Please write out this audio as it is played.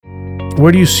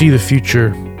Where do you see the future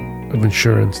of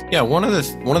insurance? Yeah, one of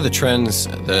the trends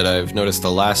that I've noticed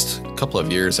the last couple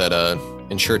of years at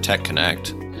InsurTech Connect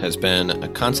has been a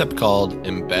concept called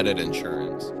embedded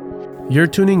insurance. You're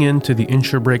tuning in to the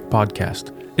InsurBreak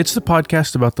podcast. It's the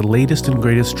podcast about the latest and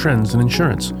greatest trends in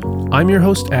insurance. I'm your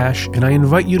host, Ash, and I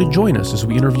invite you to join us as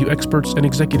we interview experts and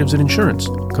executives in insurance,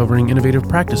 covering innovative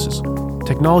practices,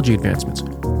 technology advancements,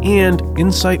 and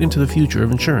insight into the future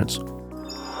of insurance.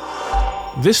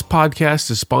 This podcast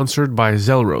is sponsored by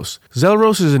Zelros.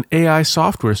 Zelros is an AI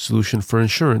software solution for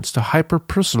insurance to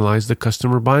hyper-personalize the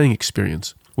customer buying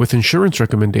experience, with insurance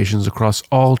recommendations across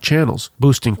all channels,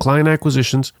 boosting client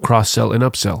acquisitions, cross-sell, and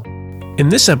upsell. In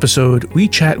this episode, we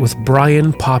chat with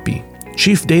Brian Poppe,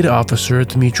 Chief Data Officer at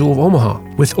the Mutual of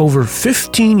Omaha. With over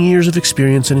 15 years of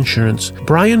experience in insurance,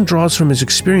 Brian draws from his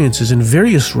experiences in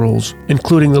various roles,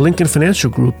 including the Lincoln Financial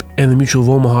Group and the Mutual of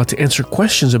Omaha, to answer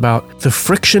questions about the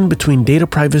friction between data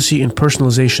privacy and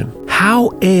personalization,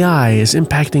 how AI is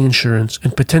impacting insurance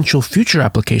and potential future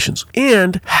applications,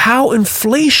 and how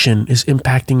inflation is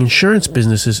impacting insurance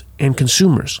businesses and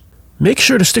consumers. Make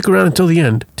sure to stick around until the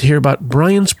end to hear about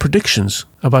Brian's predictions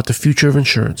about the future of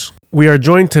insurance. We are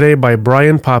joined today by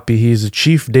Brian Poppe. He is the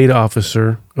Chief Data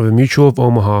Officer of the Mutual of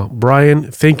Omaha.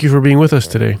 Brian, thank you for being with us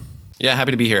today. Yeah,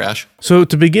 happy to be here, Ash. So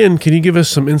to begin, can you give us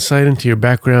some insight into your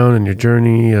background and your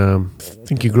journey? I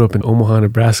think you grew up in Omaha,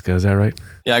 Nebraska. Is that right?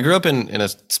 Yeah, I grew up in a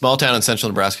small town in central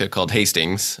Nebraska called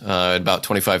Hastings, about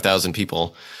 25,000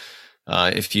 people.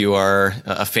 If you are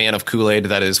a fan of Kool-Aid,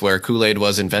 that is where Kool-Aid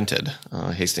was invented,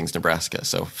 Hastings, Nebraska.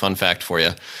 So fun fact for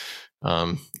you.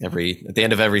 At the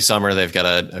end of every summer, they've got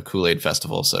a Kool-Aid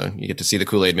festival. So you get to see the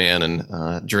Kool-Aid man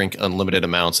and drink unlimited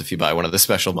amounts if you buy one of the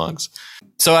special mugs.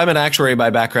 So I'm an actuary by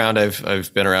background.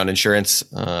 I've been around insurance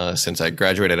since I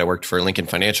graduated. I worked for Lincoln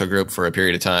Financial Group for a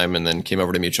period of time and then came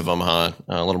over to Mutual of Omaha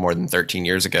a little more than 13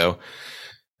 years ago.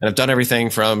 And I've done everything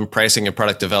from pricing and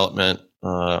product development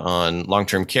on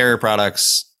long-term care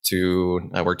products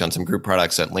to I worked on some group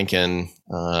products at Lincoln.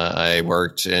 I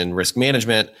worked in risk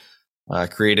management,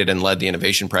 created and led the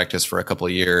innovation practice for a couple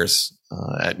of years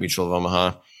at Mutual of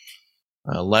Omaha.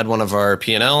 Led one of our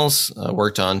PNLs,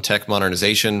 worked on tech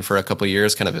modernization for a couple of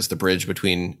years, kind of as the bridge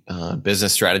between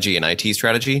business strategy and IT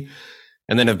strategy.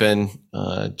 And then have been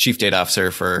Chief Data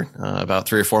Officer for about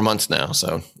 3 or 4 months now.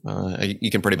 So you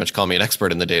can pretty much call me an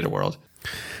expert in the data world.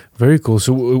 Very cool.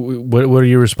 So what are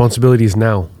your responsibilities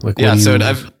now?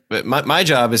 My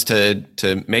job is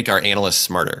to make our analysts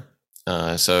smarter.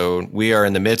 So we are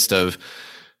in the midst of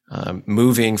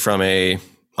moving from a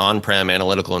on-prem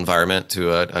analytical environment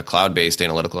to a cloud-based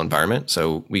analytical environment.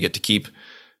 So we get to keep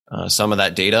some of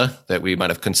that data that we might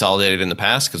have consolidated in the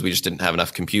past because we just didn't have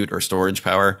enough compute or storage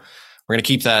power. We're going to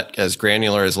keep that as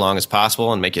granular as long as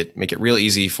possible and make it real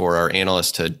easy for our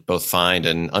analysts to both find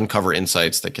and uncover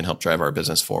insights that can help drive our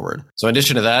business forward. So in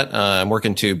addition to that, I'm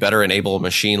working to better enable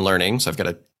machine learning. So I've got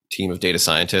a team of data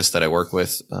scientists that I work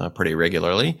with pretty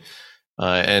regularly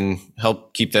and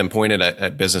help keep them pointed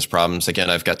at business problems. Again,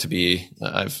 I've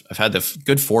had the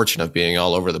good fortune of being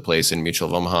all over the place in Mutual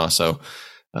of Omaha. So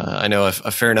I know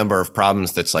a fair number of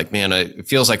problems that's like, man, it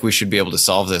feels like we should be able to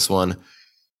solve this one.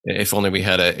 If only we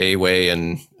had a way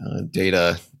and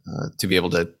data to be able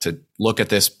to look at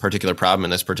this particular problem in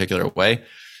this particular way,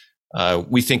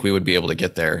 we think we would be able to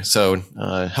get there. So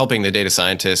helping the data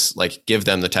scientists, give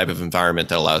them the type of environment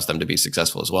that allows them to be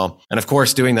successful as well. And of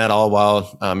course, doing that all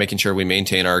while making sure we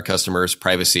maintain our customers'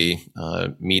 privacy,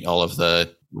 meet all of the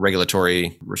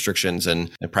regulatory restrictions and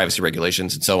privacy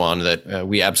regulations and so on that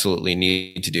we absolutely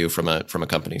need to do from a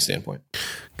company standpoint.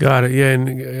 Got it. Yeah.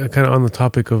 And kind of on the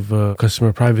topic of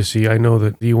customer privacy, I know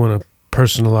that you want to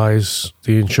personalize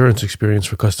the insurance experience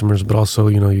for customers, but also,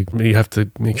 you have to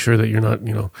make sure that you're not,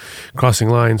 crossing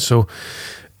lines. So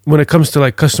when it comes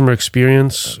to customer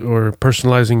experience or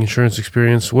personalizing insurance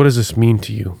experience, what does this mean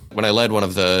to you? When I led one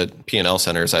of the P&L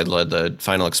centers, I led the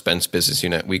final expense business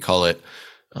unit. We call it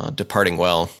departing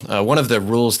well. One of the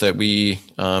rules that we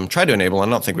try to enable, I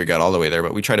don't think we got all the way there,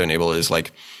 but we try to enable is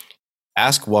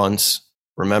ask once,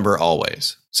 remember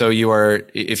always. So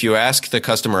if you ask the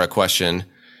customer a question,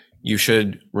 you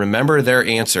should remember their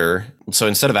answer. So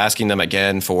instead of asking them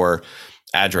again for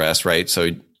address, right?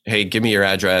 So, hey, give me your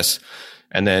address.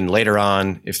 And then later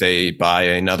on, if they buy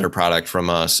another product from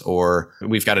us, or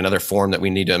we've got another form that we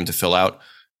need them to fill out,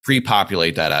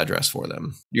 pre-populate that address for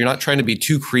them. You're not trying to be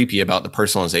too creepy about the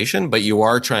personalization, but you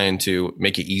are trying to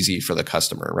make it easy for the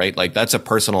customer, right? That's a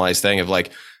personalized thing of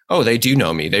oh, they do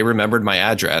know me. They remembered my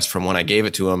address from when I gave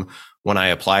it to them when I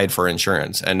applied for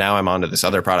insurance. And now I'm onto this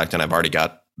other product and I've already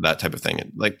got that type of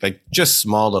thing. Like just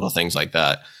small little things like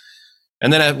that.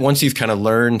 And then once you've kind of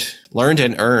learned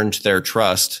and earned their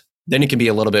trust, then you can be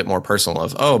a little bit more personal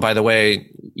of, oh, by the way,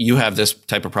 you have this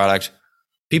type of product.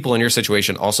 People in your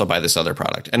situation also buy this other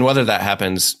product. And whether that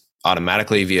happens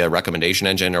automatically via recommendation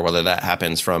engine or whether that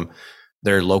happens from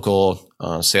their local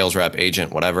sales rep,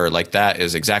 agent, whatever, like that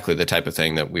is exactly the type of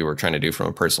thing that we were trying to do from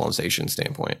a personalization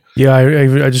standpoint. Yeah,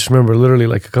 I just remember literally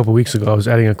like a couple of weeks ago, I was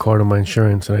adding a car to my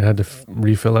insurance and I had to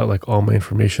refill out like all my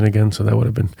information again. So that would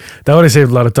have saved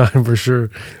a lot of time for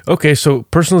sure. Okay, so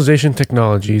personalization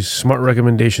technologies, smart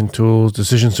recommendation tools,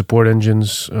 decision support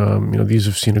engines, these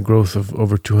have seen a growth of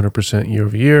over 200% year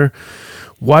over year.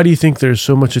 Why do you think there's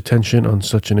so much attention on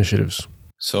such initiatives?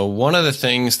 So one of the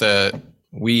things that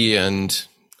we and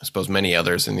I suppose many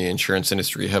others in the insurance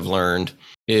industry have learned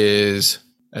is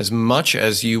as much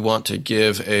as you want to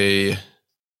give an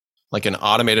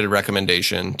automated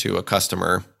recommendation to a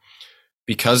customer,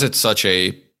 because it's such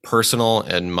a personal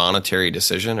and monetary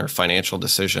decision or financial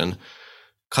decision,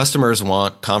 customers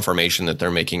want confirmation that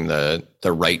they're making the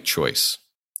right choice.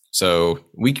 So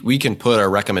we can put a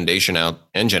recommendation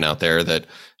engine out there that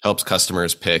helps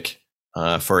customers pick,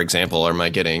 for example, am I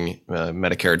getting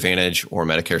Medicare Advantage or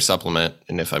Medicare Supplement?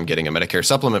 And if I'm getting a Medicare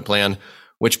Supplement plan,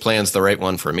 which plan's the right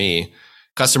one for me?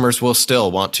 Customers will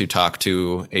still want to talk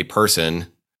to a person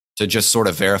to just sort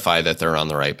of verify that they're on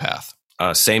the right path.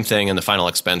 Same thing in the final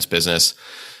expense business.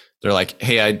 They're like,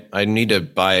 hey, I need to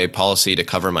buy a policy to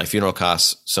cover my funeral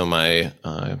costs so my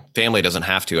family doesn't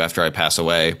have to after I pass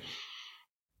away.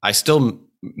 I still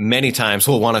many times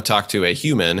will want to talk to a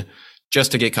human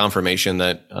just to get confirmation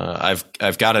that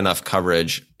I've got enough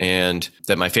coverage and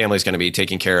that my family's going to be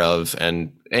taken care of,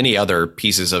 and any other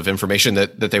pieces of information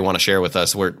that they want to share with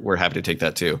us, we're happy to take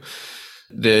that too.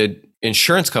 The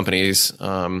insurance companies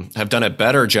have done a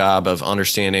better job of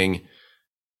understanding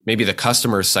maybe the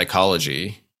customer's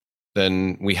psychology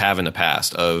than we have in the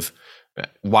past of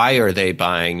why are they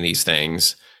buying these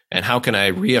things and how can I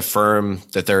reaffirm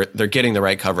that they're getting the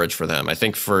right coverage for them. I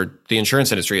think for the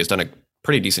insurance industry has done a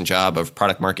pretty decent job of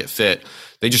product market fit.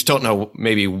 They just don't know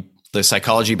maybe the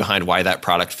psychology behind why that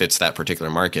product fits that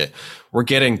particular market. We're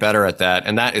getting better at that.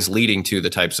 And that is leading to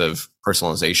the types of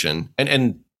personalization.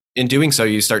 And in doing so,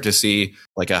 you start to see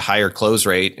like a higher close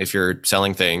rate if you're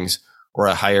selling things, or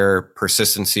a higher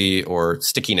persistency or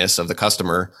stickiness of the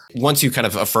customer once you kind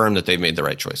of affirm that they've made the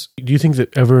right choice. Do you think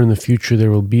that ever in the future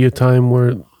there will be a time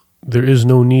where there is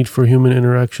no need for human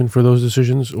interaction for those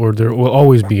decisions, or there will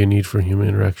always be a need for human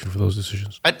interaction for those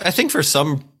decisions? I think for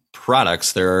some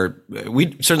products, we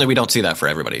don't see that for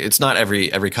everybody. It's not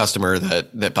every customer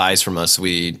that buys from us.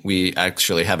 We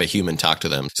actually have a human talk to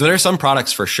them. So there are some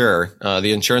products for sure.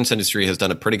 The insurance industry has done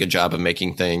a pretty good job of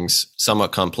making things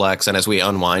somewhat complex. And as we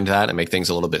unwind that and make things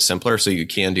a little bit simpler, so you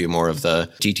can do more of the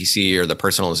DTC or the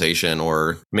personalization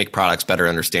or make products better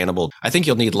understandable, I think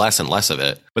you'll need less and less of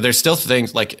it. But there's still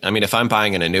things like, I mean, if I'm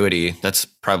buying an annuity, that's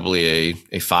probably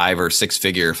a 5 or 6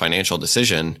 figure financial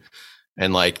decision.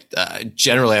 And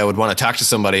generally, I would want to talk to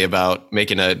somebody about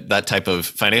making that type of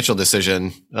financial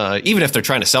decision, even if they're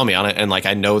trying to sell me on it. And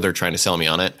I know they're trying to sell me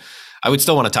on it, I would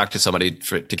still want to talk to somebody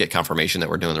to get confirmation that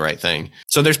we're doing the right thing.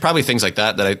 So there's probably things like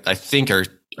that I think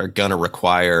are going to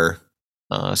require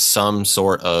some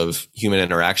sort of human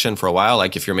interaction for a while.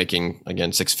 Like if you're making,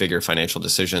 again, 6-figure financial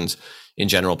decisions, in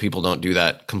general, people don't do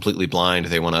that completely blind.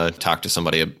 They want to talk to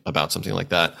somebody about something like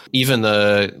that. Even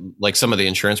some of the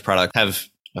insurance products have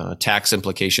tax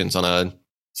implications on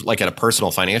at a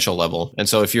personal financial level. And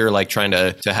so if you're trying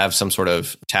to have some sort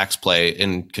of tax play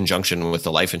in conjunction with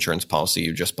the life insurance policy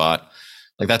you just bought,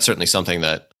 that's certainly something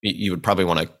that you would probably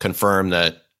want to confirm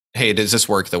that, hey, does this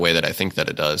work the way that I think that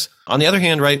it does? On the other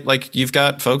hand, right, you've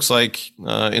got folks in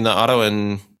the auto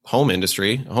and home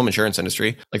insurance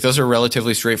industry, those are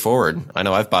relatively straightforward. I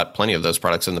know I've bought plenty of those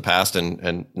products in the past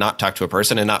and not talked to a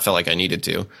person and not felt like I needed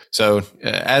to. So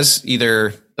as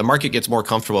either the market gets more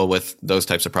comfortable with those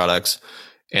types of products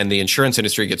and the insurance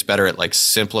industry gets better at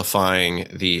simplifying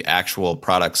the actual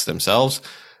products themselves,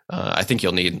 I think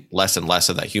you'll need less and less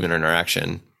of that human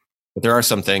interaction. But there are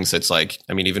some things that's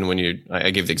even when I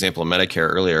gave the example of Medicare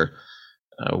earlier,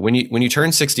 when you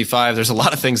turn 65, there's a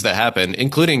lot of things that happen,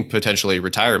 including potentially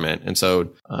retirement. And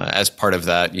so as part of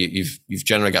that, you've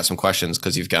generally got some questions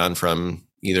because you've gone from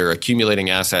either accumulating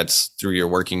assets through your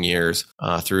working years,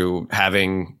 through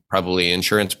having probably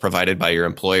insurance provided by your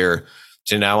employer,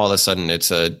 to now all of a sudden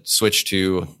it's a switch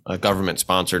to a government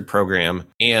sponsored program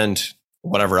and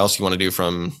whatever else you want to do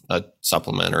from a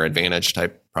supplement or advantage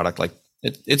type product.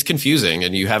 it's confusing,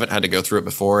 and you haven't had to go through it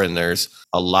before, and there's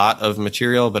a lot of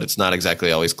material, but it's not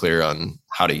exactly always clear on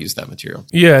how to use that material.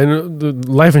 Yeah, and the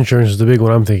life insurance is the big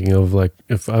one I'm thinking of. Like,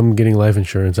 if I'm getting life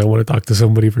insurance, I want to talk to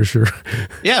somebody for sure.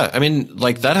 Yeah, I mean,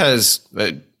 like that has,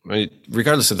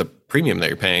 regardless of the premium that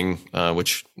you're paying,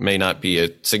 which may not be a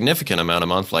significant amount a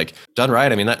month, like done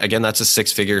right. I mean, that's a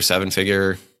 6-figure,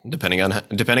 7-figure, depending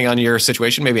on your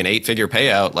situation, maybe an 8-figure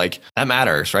payout. Like that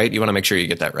matters, right? You want to make sure you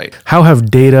get that right. How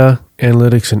have data,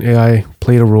 analytics, and AI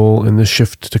played a role in this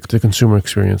shift to the consumer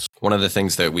experience? One of the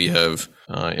things that we have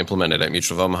implemented at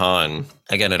Mutual of Omaha, and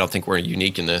again, I don't think we're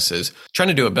unique in this, is trying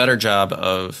to do a better job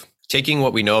of taking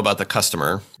what we know about the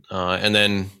customer and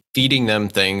then feeding them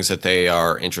things that they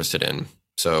are interested in.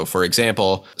 So for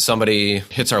example, somebody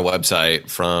hits our website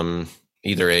from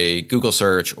either a Google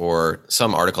search or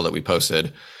some article that we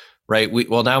posted, right?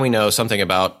 Now we know something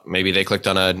about, maybe they clicked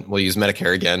on we'll use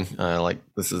Medicare again. Like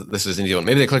this is an easy one.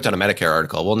 Maybe they clicked on a Medicare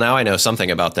article. Well, now I know something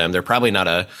about them. They're probably not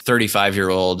a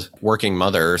 35-year-old working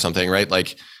mother or something, right?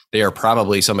 Like they are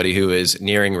probably somebody who is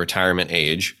nearing retirement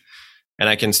age, and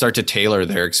I can start to tailor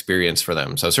their experience for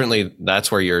them. So certainly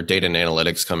that's where your data and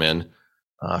analytics come in.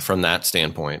 From that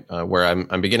standpoint, where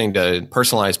I'm beginning to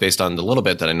personalize based on the little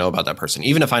bit that I know about that person.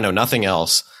 Even if I know nothing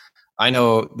else, I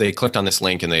know they clicked on this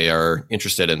link and they are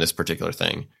interested in this particular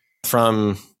thing.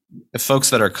 From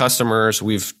folks that are customers,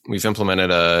 we've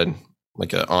implemented an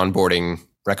onboarding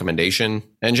recommendation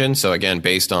engine. So again,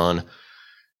 based on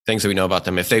things that we know about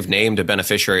them, if they've named a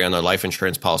beneficiary on their life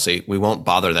insurance policy, we won't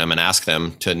bother them and ask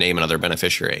them to name another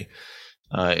beneficiary.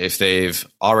 If they've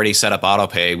already set up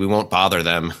autopay, we won't bother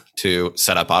them to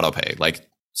set up autopay. Like,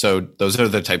 so those are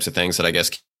the types of things that I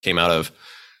guess came out of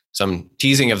some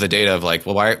teasing of the data of like,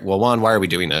 why are we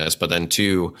doing this? But then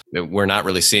 2, we're not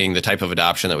really seeing the type of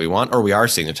adoption that we want, or we are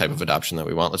seeing the type of adoption that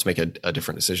we want. Let's make a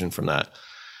different decision from that.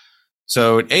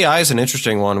 So AI is an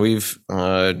interesting one. We've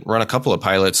run a couple of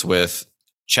pilots with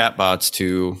chatbots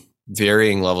to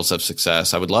varying levels of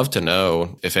success. I would love to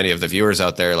know if any of the viewers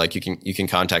out there, like you can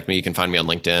contact me, you can find me on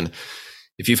LinkedIn.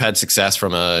 If you've had success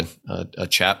from a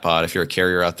chatbot, if you're a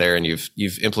carrier out there and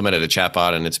you've implemented a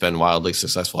chatbot and it's been wildly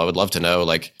successful, I would love to know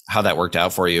like how that worked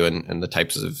out for you and the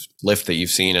types of lift that you've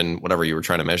seen and whatever you were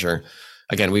trying to measure.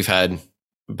 Again, we've had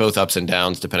both ups and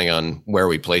downs depending on where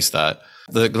we place that.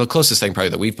 The closest thing probably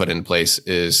that we've put in place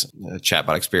is a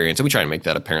chatbot experience, and we try and make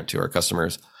that apparent to our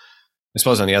customers. I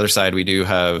suppose on the other side, we do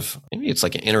have, maybe it's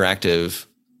like an interactive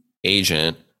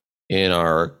agent in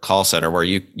our call center where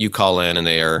you call in and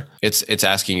it's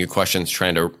asking you questions,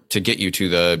 trying to get you to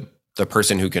the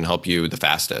person who can help you the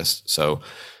fastest. So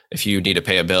if you need to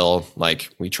pay a bill, like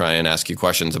we try and ask you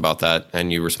questions about that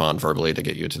and you respond verbally to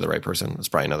get you to the right person. That's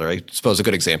probably another, I suppose, a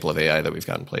good example of AI that we've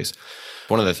got in place.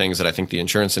 One of the things that I think the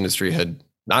insurance industry had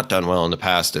not done well in the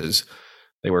past is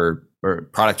they were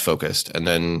product focused and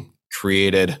then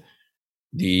created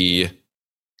the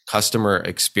customer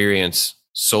experience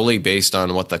solely based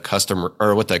on what the customer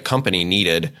or what the company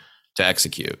needed to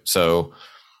execute. So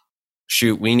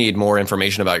we need more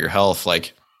information about your health.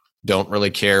 Like, don't really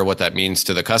care what that means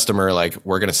to the customer. Like,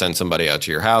 we're going to send somebody out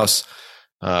to your house.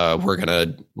 We're going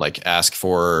to like ask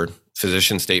for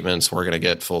physician statements. We're going to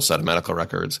get full set of medical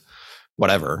records,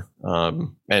 whatever.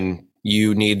 And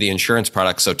you need the insurance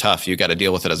product so tough. You got to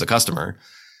deal with it as a customer.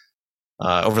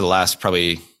 Over the last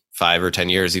probably 5 or 10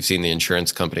 years, you've seen the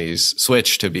insurance companies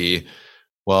switch to be,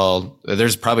 well,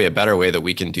 there's probably a better way that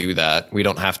we can do that. We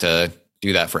don't have to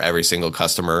do that for every single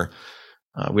customer.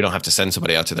 We don't have to send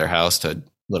somebody out to their house to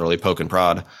literally poke and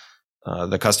prod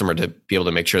the customer to be able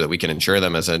to make sure that we can insure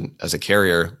them as a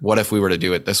carrier. What if we were to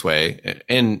do it this way?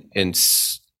 And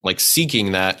like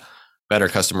seeking that better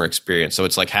customer experience. So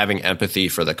it's like having empathy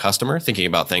for the customer, thinking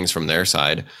about things from their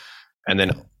side, and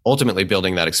then ultimately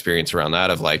building that experience around that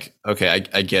of like, okay,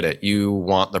 I get it. You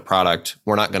want the product.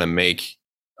 We're not going to make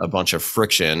a bunch of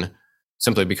friction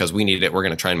simply because we need it. We're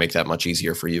going to try and make that much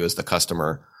easier for you as the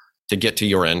customer to get to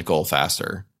your end goal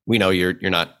faster. We know you're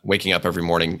not waking up every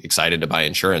morning excited to buy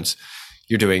insurance.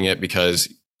 You're doing it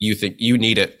because you think you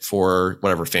need it for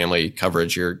whatever family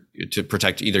coverage to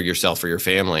protect either yourself or your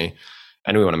family.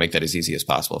 And we want to make that as easy as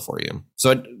possible for you.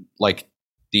 So like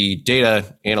the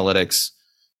data analytics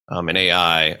and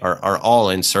AI are all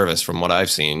in service from what I've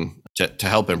seen to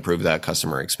help improve that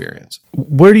customer experience.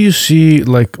 Where do you see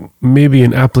like maybe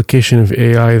an application of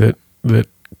AI that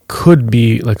could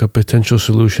be like a potential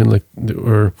solution, like,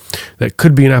 or that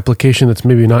could be an application that's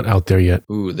maybe not out there yet?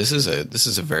 Ooh, this is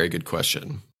a very good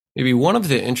question. Maybe one of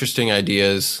the interesting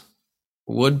ideas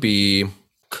would be,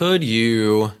 could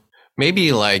you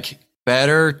maybe like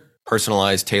better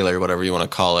personalize, tailor, whatever you want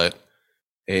to call it,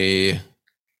 a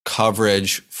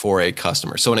coverage for a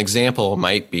customer. So an example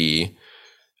might be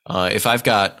if I've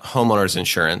got homeowners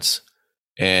insurance,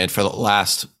 and for the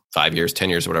last 5 years, 10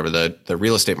 years, whatever, the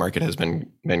real estate market has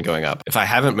been going up. If I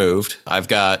haven't moved, I've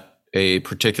got a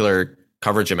particular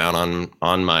coverage amount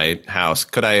on my house.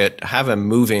 Could I have a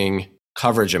moving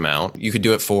coverage amount? You could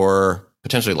do it for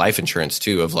potentially life insurance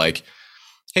too, of like,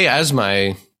 hey, as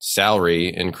my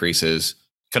salary increases,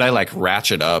 could I like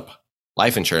ratchet up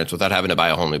life insurance without having to buy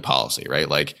a whole new policy, right?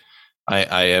 Like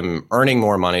I am earning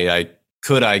more money.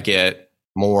 Could I get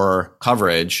more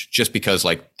coverage just because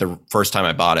like the first time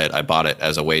I bought it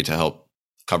as a way to help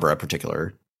cover a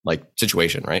particular like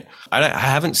situation, right? I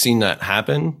haven't seen that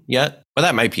happen yet, but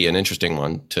that might be an interesting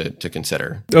one to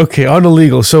consider. Okay, on the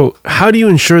legal. So how do you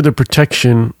ensure the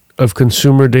protection of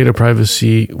consumer data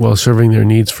privacy while serving their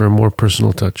needs for a more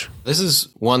personal touch? This is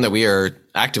one that we are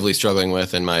actively struggling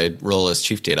with in my role as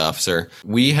chief data officer.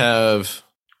 We have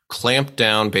clamped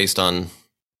down based on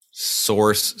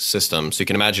source systems. So you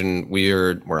can imagine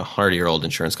we're a 100-year-old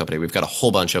insurance company. We've got a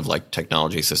whole bunch of like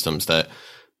technology systems that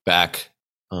back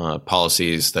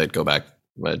policies that go back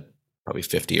probably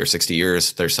 50 or 60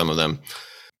 years. There's some of them.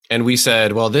 And we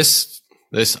said, well, this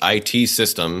IT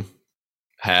system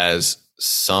has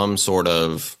some sort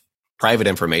of private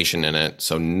information in it,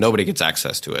 so nobody gets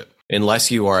access to it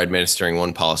unless you are administering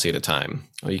one policy at a time.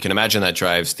 Well, you can imagine that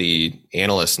drives the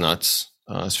analysts nuts.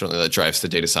 Certainly that drives the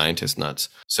data scientists nuts.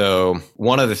 So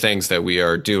one of the things that we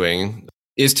are doing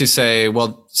is to say,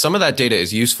 well, some of that data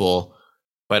is useful,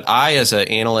 but I as an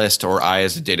analyst or I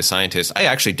as a data scientist, I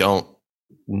actually don't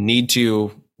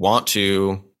want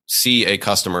to see a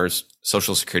customer's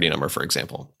social security number, for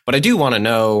example. But I do want to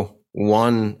know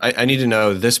I need to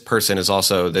know this person is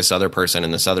also this other person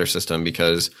in this other system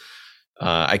because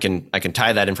I can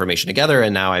tie that information together,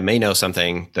 and now I may know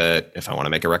something that if I want to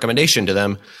make a recommendation to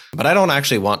them, but I don't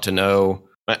actually want to know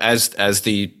as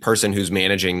the person who's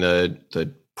managing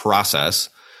the process.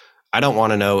 I don't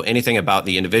want to know anything about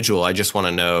the individual. I just want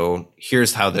to know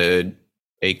here's how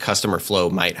a customer flow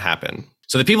might happen.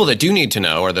 So the people that do need to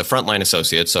know are the frontline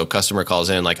associates. So customer calls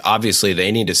in, like obviously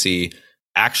they need to see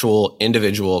actual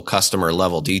individual customer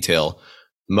level detail.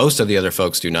 Most of the other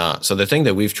folks do not. So the thing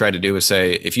that we've tried to do is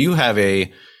say, if you have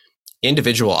a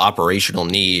individual operational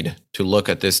need to look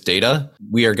at this data,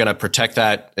 we are going to protect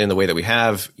that in the way that we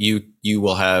have. You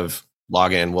will have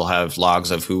login, we'll have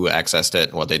logs of who accessed it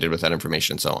and what they did with that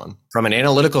information and so on. From an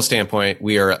analytical standpoint,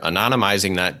 we are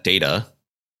anonymizing that data.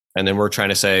 And then we're trying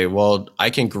to say, well, I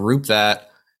can group that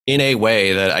in a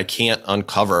way that I can't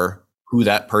uncover who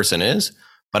that person is,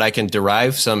 but I can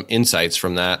derive some insights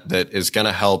from that is going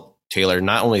to help tailor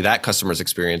not only that customer's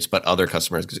experience, but other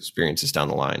customers' experiences down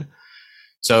the line.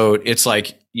 So it's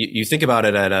like you think about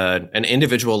it at an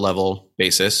individual level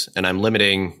basis, and I'm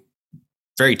limiting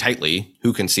very tightly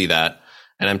who can see that.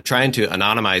 And I'm trying to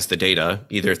anonymize the data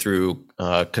either through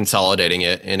consolidating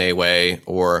it in a way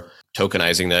or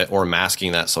tokenizing that or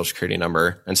masking that social security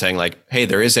number and saying like, hey,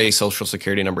 there is a social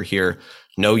security number here.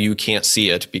 No, you can't see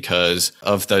it because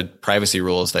of the privacy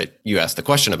rules that you asked the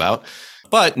question about.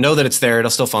 But know that it's there. It'll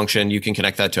still function. You can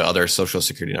connect that to other social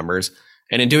security numbers.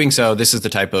 And in doing so, this is the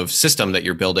type of system that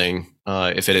you're building.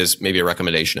 If it is maybe a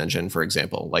recommendation engine, for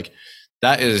example, like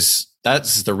that's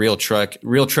the real trick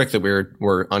that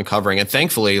we're uncovering. And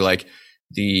thankfully, like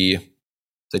the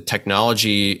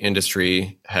technology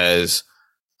industry has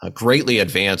greatly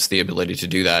advanced the ability to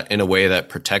do that in a way that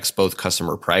protects both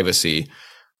customer privacy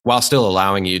while still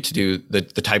allowing you to do the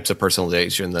types of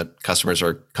personalization that customers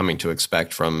are coming to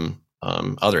expect from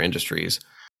other industries.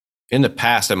 In the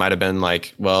past, it might have been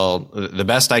like, well, the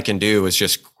best I can do is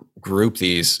just group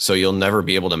these so you'll never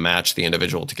be able to match the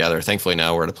individual together. Thankfully,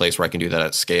 now we're at a place where I can do that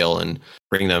at scale and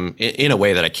bring them in a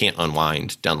way that I can't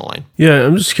unwind down the line. Yeah,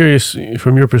 I'm just curious,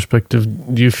 from your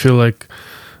perspective, do you feel like,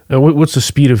 what's the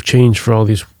speed of change for all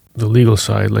these, the legal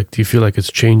side? Like, do you feel like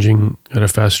it's changing at a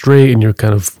fast rate and you're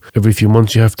kind of every few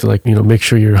months you have to make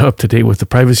sure you're up to date with the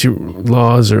privacy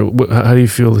laws, or how do you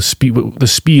feel the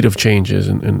speed of changes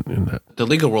in that? The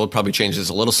legal world probably changes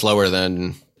a little slower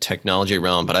than technology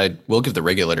realm, but I will give the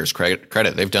regulators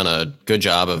credit. They've done a good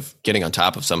job of getting on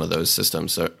top of some of those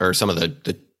systems or some of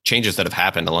the changes that have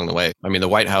happened along the way. I mean, the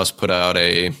White House put out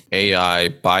a AI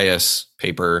bias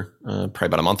paper probably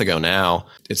about a month ago now.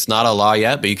 It's not a law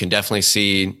yet, but you can definitely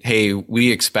see, hey,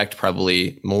 we expect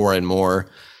probably more and more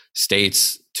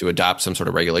states to adopt some sort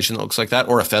of regulation that looks like that,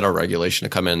 or a federal regulation to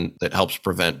come in that helps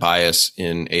prevent bias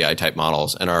in AI type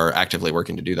models, and are actively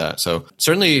working to do that. So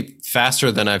certainly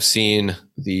faster than I've seen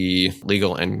the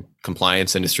legal and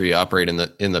compliance industry operate in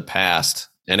the past.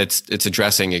 And it's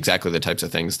addressing exactly the types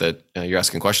of things that you're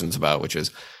asking questions about, which is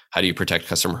How do you protect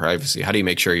customer privacy? How do you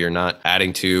make sure you're not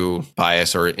adding to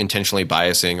bias or intentionally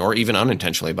biasing or even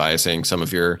unintentionally biasing some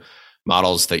of your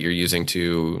models that you're using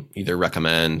to either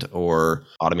recommend or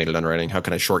automated underwriting? How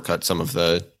can I shortcut some of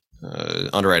the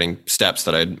underwriting steps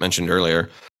that I mentioned earlier?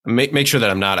 Make sure that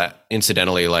I'm not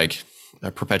incidentally like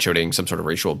perpetuating some sort of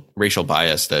racial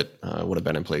bias that would have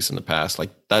been in place in the past.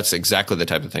 Like that's exactly the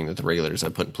type of thing that the regulators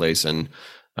have put in place and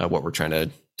what we're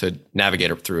trying to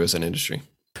navigate through as an industry.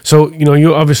 So,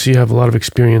 you obviously have a lot of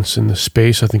experience in the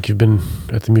space. I think you've been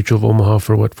at the Mutual of Omaha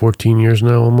for 14 years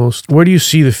now almost. Where do you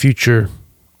see the future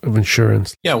of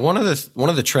insurance? Yeah, one of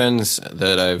the trends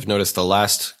that I've noticed the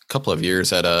last couple of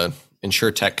years at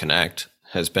InsurTech Connect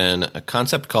has been a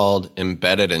concept called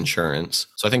embedded insurance.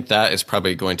 So I think that is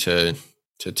probably going to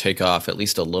take off at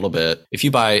least a little bit. If you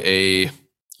buy a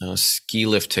ski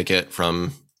lift ticket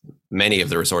from many of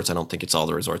the resorts, I don't think it's all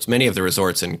the resorts, many of the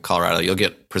resorts in Colorado, you'll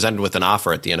get presented with an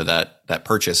offer at the end of that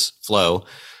purchase flow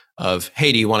of,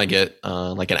 hey, do you want to get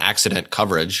like an accident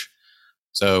coverage?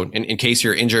 So in case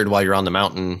you're injured while you're on the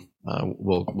mountain,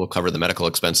 we'll cover the medical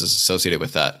expenses associated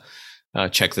with that.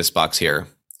 Check this box here.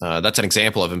 That's an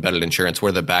example of embedded insurance.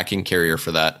 We're the backing carrier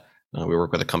for that. We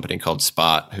work with a company called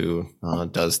Spot who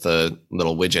does the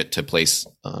little widget to place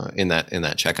in that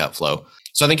checkout flow.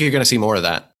 So I think you're going to see more of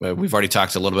that. We've already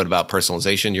talked a little bit about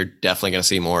personalization. You're definitely going to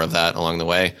see more of that along the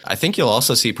way. I think you'll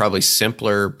also see probably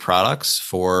simpler products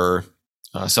for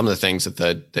some of the things that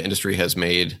the industry has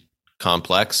made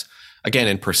complex. Again,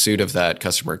 in pursuit of that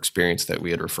customer experience that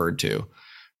we had referred to.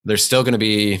 There's still going to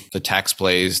be the tax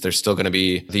plays. There's still going to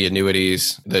be the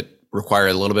annuities that require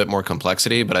a little bit more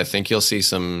complexity, but I think you'll see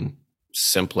some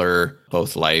simpler,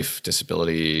 both life,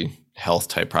 disability, health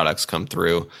type products come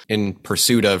through in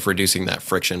pursuit of reducing that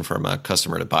friction from a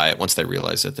customer to buy it once they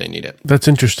realize that they need it. That's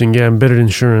interesting. Yeah, embedded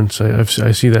insurance.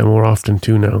 I see that more often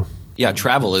too now. Yeah,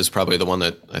 travel is probably the one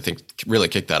that I think really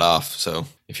kicked that off. So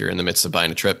if you're in the midst of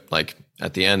buying a trip, like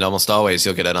at the end, almost always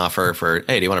you'll get an offer for,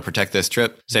 hey, do you want to protect this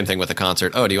trip? Same thing with a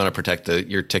concert. Oh, do you want to protect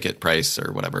your ticket price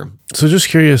or whatever? So just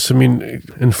curious,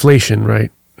 inflation,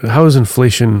 right? How is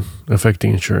inflation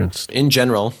affecting insurance? In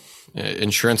general,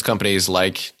 insurance companies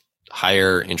like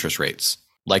higher interest rates.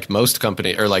 Like most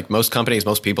companies,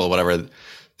 most people, whatever,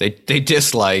 they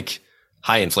dislike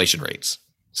high inflation rates.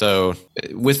 So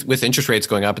with interest rates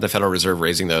going up and the Federal Reserve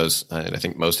raising those, and I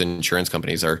think most insurance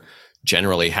companies are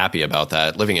generally happy about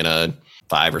that. Living in a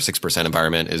 5 or 6%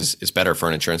 environment is better for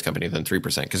an insurance company than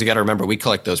 3%. Because you got to remember, we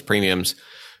collect those premiums.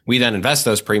 We then invest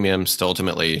those premiums to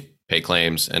ultimately pay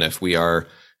claims. And if we are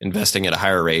investing at a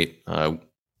higher rate,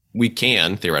 we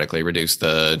can theoretically reduce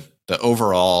the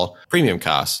overall premium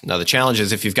costs. Now, the challenge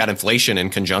is if you've got inflation in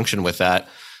conjunction with that,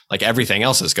 like everything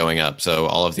else is going up. So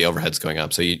all of the overhead's going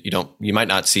up. So you might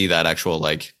not see that actual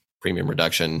like premium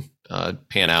reduction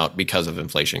pan out because of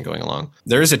inflation going along.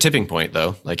 There is a tipping point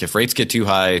though. Like if rates get too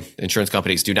high, insurance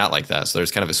companies do not like that. So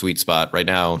there's kind of a sweet spot right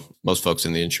now. Most folks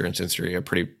in the insurance industry are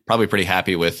probably pretty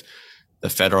happy with the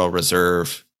Federal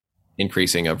Reserve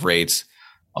increasing of rates,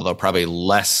 although probably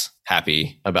less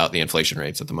happy about the inflation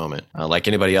rates at the moment. Like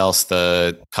anybody else,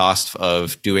 the cost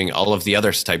of doing all of the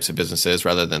other types of businesses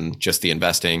rather than just the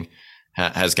investing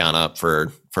has gone up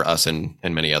for us and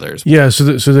many others. Yeah. So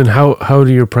then how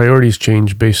do your priorities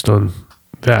change based on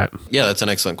that? Yeah, that's an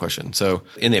excellent question. So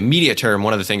in the immediate term,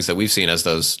 one of the things that we've seen as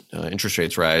those interest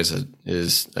rates rise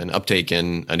is an uptake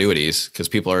in annuities because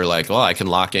people are like, well, I can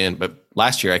lock in. But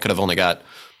last year I could have only got,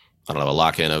 a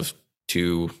lock-in of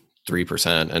 2-3%.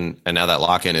 And now that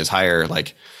lock-in is higher.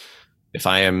 Like if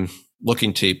I am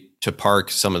looking to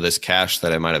park some of this cash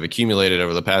that I might have accumulated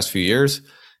over the past few years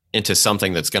into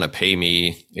something that's going to pay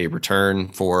me a return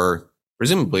for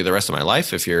presumably the rest of my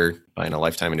life, if you're buying a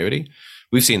lifetime annuity,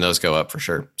 we've seen those go up for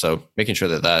sure. So making sure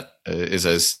that is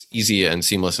as easy and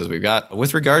seamless as we've got.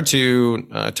 With regard to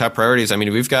top priorities,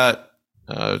 we've got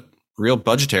real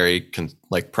budgetary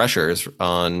pressures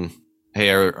on, hey,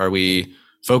 are we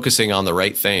focusing on the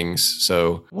right things?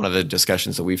 So one of the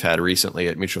discussions that we've had recently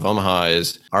at Mutual of Omaha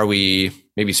is, are we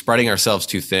maybe spreading ourselves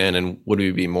too thin, and would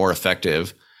we be more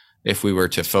effective if we were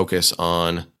to focus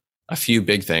on a few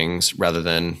big things rather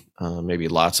than maybe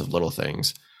lots of little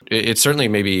things? It certainly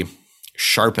maybe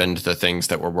sharpened the things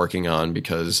that we're working on,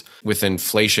 because with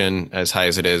inflation as high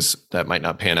as it is, that might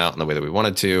not pan out in the way that we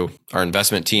wanted to. Our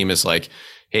investment team is like,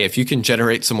 hey, if you can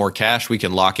generate some more cash, we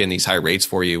can lock in these high rates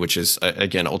for you, which is,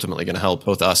 again, ultimately going to help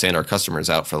both us and our customers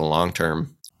out for the long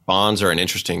term. Bonds are an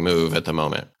interesting move at the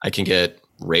moment. I can get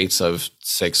rates of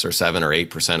 6 or 7 or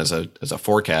 8% as a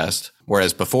forecast.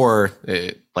 Whereas before,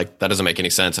 that doesn't make any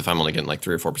sense. If I'm only getting like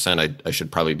 3 or 4%, I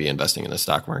should probably be investing in the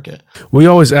stock market. We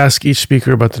always ask each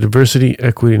speaker about the diversity,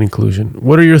 equity, and inclusion.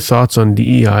 What are your thoughts on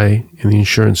DEI in the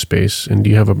insurance space? And do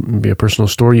you have maybe a personal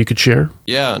story you could share?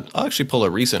 Yeah, I'll actually pull a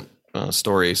recent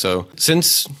story. So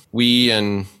since we,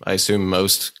 and I assume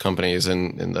most companies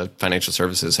in the financial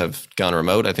services, have gone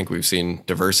remote, I think we've seen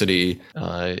diversity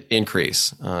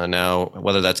increase. Now,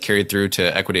 whether that's carried through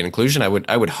to equity and inclusion, I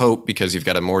would hope, because you've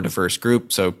got a more diverse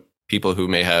group. So people who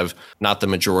may have not the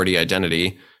majority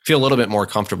identity feel a little bit more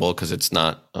comfortable, because it's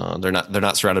not they're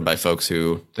not surrounded by folks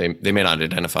who they may not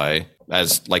identify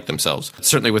as like themselves.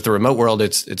 Certainly with the remote world,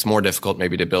 it's more difficult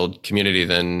maybe to build community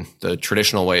than the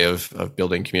traditional way of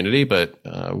building community, but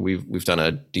we've done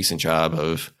a decent job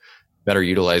of better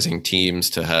utilizing Teams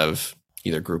to have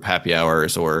either group happy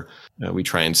hours, or we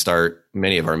try and start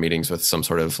many of our meetings with some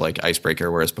sort of like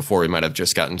icebreaker, whereas before we might have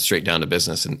just gotten straight down to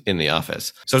business in the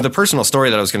office. So the personal story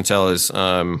that I was going to tell is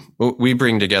we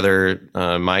bring together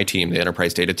my team, the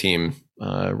enterprise data team,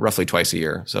 roughly twice a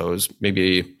year. So it was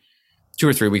maybe 2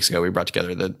 or 3 weeks ago, we brought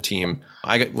together the team.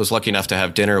 I was lucky enough to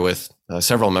have dinner with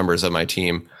several members of my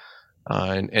team.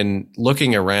 And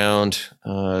looking around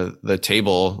the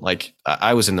table, like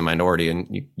I was in the minority,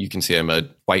 and you can see I'm a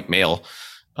white male,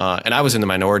 and I was in the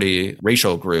minority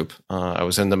racial group. I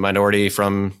was in the minority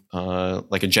from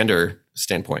like a gender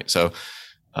standpoint. So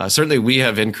certainly we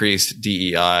have increased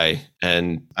DEI,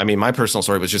 and I mean, my personal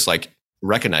story was just like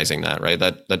recognizing that, right?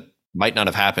 That might not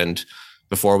have happened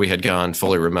before we had gone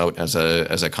fully remote as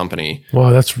a company.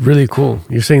 Wow, that's really cool.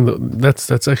 You're saying that's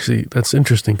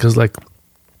interesting, because like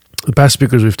the past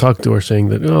speakers we've talked to are saying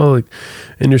that, like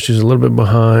industry's a little bit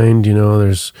behind,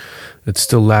 it's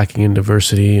still lacking in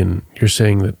diversity. And you're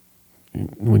saying that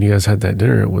when you guys had that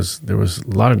dinner, there was a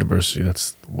lot of diversity.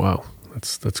 That's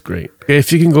great. Okay,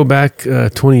 if you can go back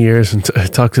 20 years and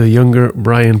talk to the younger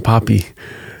Brian Poppe,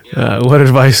 what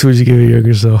advice would you give your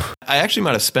younger self? I actually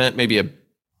might have spent maybe a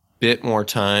bit more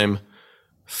time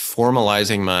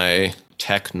formalizing my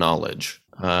tech knowledge.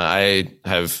 I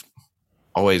have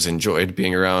always enjoyed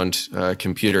being around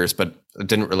computers, but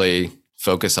didn't really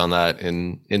focus on that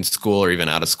in school or even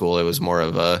out of school. It was more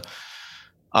of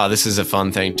this is a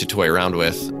fun thing to toy around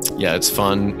with. Yeah, it's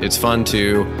fun. It's fun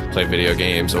to play video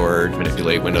games or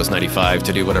manipulate Windows 95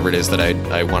 to do whatever it is that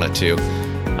I want it to.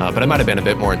 But I might have been a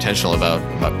bit more intentional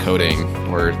about coding,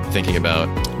 or thinking about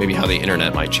maybe how the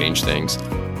internet might change things.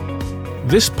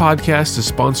 This podcast is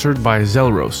sponsored by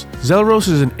Zelros. Zelros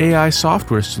is an AI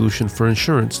software solution for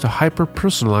insurance to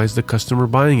hyper-personalize the customer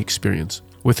buying experience,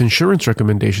 with insurance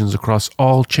recommendations across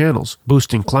all channels,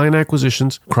 boosting client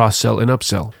acquisitions, cross-sell, and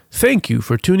upsell. Thank you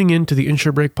for tuning in to the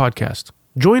InsureBreak podcast.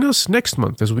 Join us next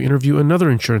month as we interview another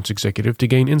insurance executive to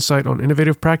gain insight on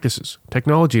innovative practices,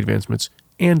 technology advancements,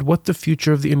 and what the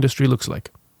future of the industry looks like.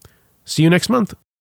 See you next month.